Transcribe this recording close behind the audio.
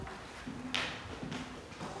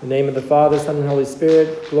In the name of the Father, Son, and Holy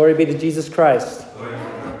Spirit, glory be to Jesus Christ.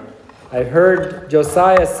 I heard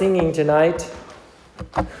Josiah singing tonight.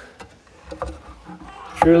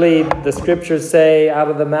 Truly, the scriptures say, out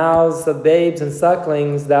of the mouths of babes and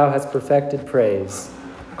sucklings, thou hast perfected praise.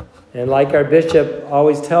 And like our bishop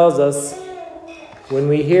always tells us, when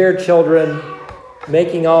we hear children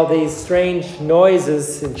making all these strange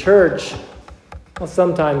noises in church, well,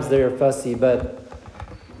 sometimes they're fussy, but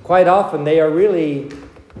quite often they are really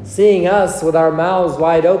seeing us with our mouths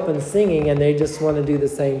wide open singing, and they just want to do the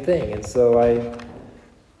same thing. And so I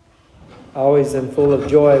always am full of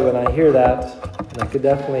joy when I hear that, and I could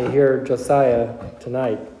definitely hear Josiah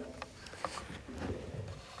tonight.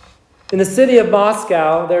 In the city of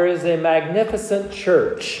Moscow, there is a magnificent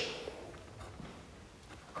church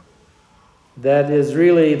that is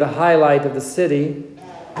really the highlight of the city.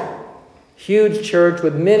 Huge church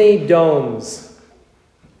with many domes.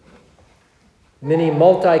 Many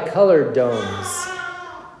multicolored domes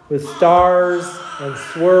with stars and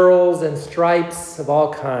swirls and stripes of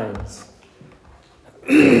all kinds.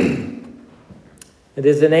 It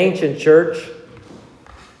is an ancient church,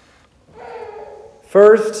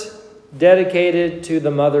 first dedicated to the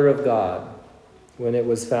Mother of God when it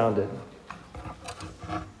was founded.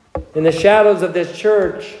 In the shadows of this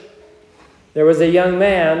church, there was a young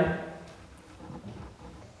man,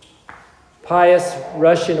 pious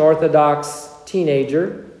Russian Orthodox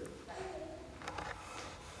teenager,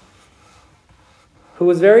 who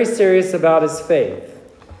was very serious about his faith.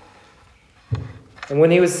 And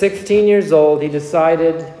when he was 16 years old, he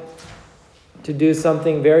decided to do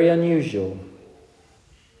something very unusual.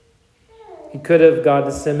 He could have gone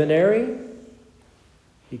to seminary.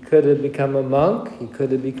 He could have become a monk. He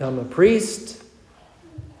could have become a priest,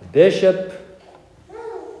 a bishop.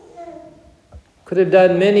 Could have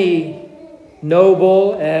done many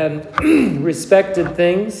noble and respected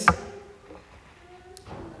things.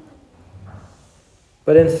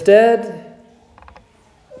 But instead,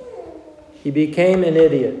 he became an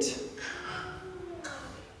idiot.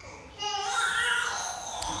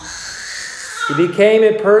 He became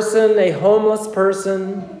a person, a homeless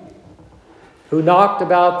person, who knocked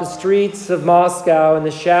about the streets of Moscow in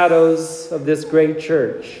the shadows of this great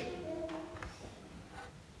church.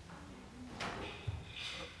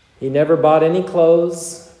 He never bought any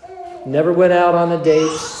clothes, never went out on a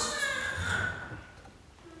date,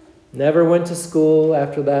 never went to school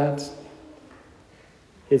after that.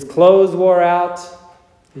 His clothes wore out,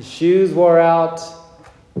 his shoes wore out,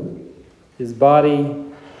 his body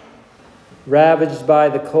ravaged by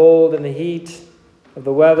the cold and the heat of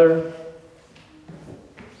the weather.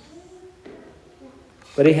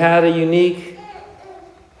 But he had a unique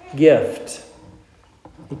gift.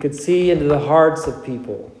 He could see into the hearts of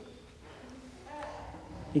people.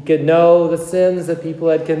 He could know the sins that people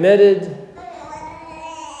had committed.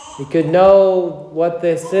 He could know what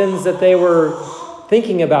the sins that they were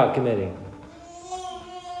thinking about committing.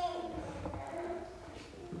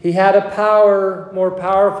 He had a power more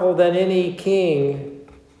powerful than any king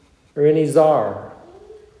or any czar.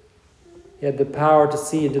 He had the power to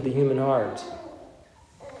see into the human heart.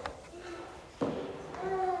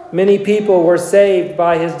 Many people were saved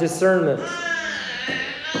by his discernment.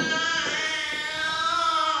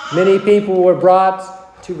 Many people were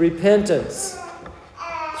brought to repentance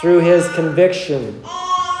through his conviction.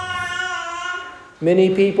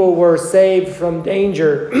 Many people were saved from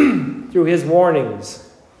danger through his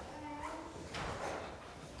warnings.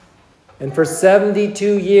 And for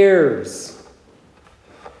 72 years,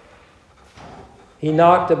 he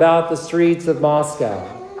knocked about the streets of Moscow,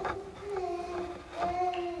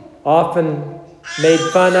 often made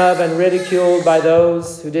fun of and ridiculed by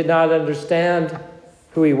those who did not understand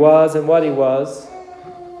who he was and what he was,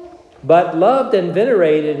 but loved and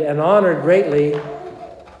venerated and honored greatly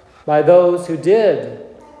by those who did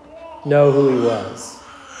know who he was.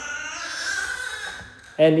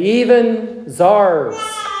 And even czars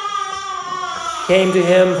came to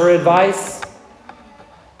him for advice.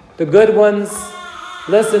 The good ones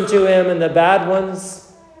listened to him, and the bad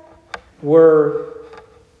ones were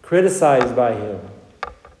criticized by him.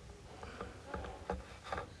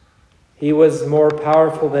 He was more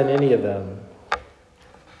powerful than any of them.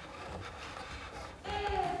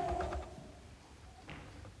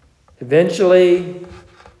 Eventually,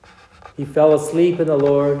 he fell asleep in the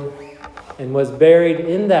Lord and was buried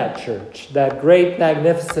in that church, that great,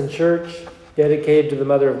 magnificent church dedicated to the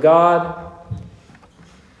Mother of God.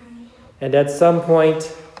 And at some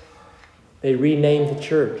point, they renamed the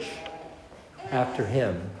church after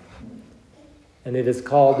him. And it is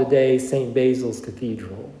called today St. Basil's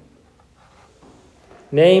Cathedral.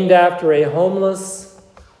 Named after a homeless,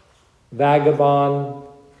 vagabond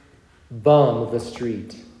bum of the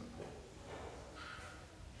street.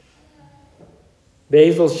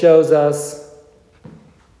 Basil shows us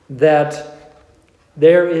that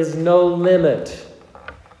there is no limit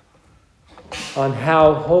on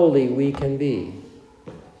how holy we can be.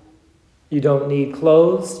 You don't need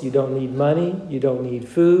clothes, you don't need money, you don't need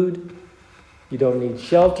food, you don't need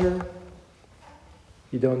shelter,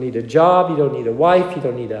 you don't need a job, you don't need a wife, you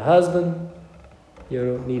don't need a husband, you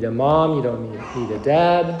don't need a mom, you don't need a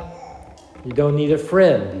dad, you don't need a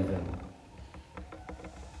friend even.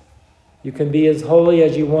 You can be as holy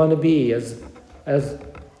as you want to be, as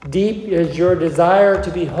deep as your desire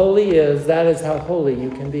to be holy is, that is how holy you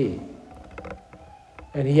can be.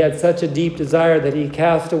 And he had such a deep desire that he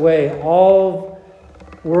cast away all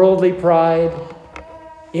worldly pride,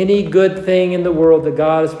 any good thing in the world that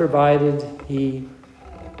God has provided, he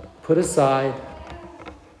put aside,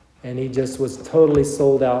 and he just was totally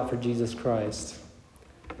sold out for Jesus Christ.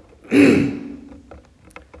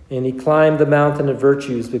 And he climbed the mountain of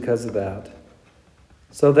virtues because of that.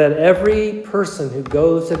 So that every person who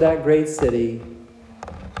goes to that great city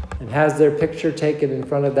and has their picture taken in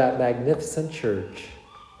front of that magnificent church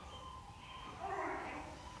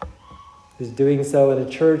is doing so in a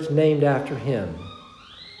church named after him.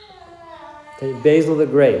 St. Basil the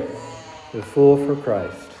Great, the fool for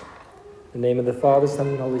Christ. In the name of the Father, Son,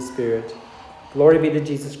 and Holy Spirit. Glory be to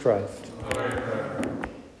Jesus Christ. Glory.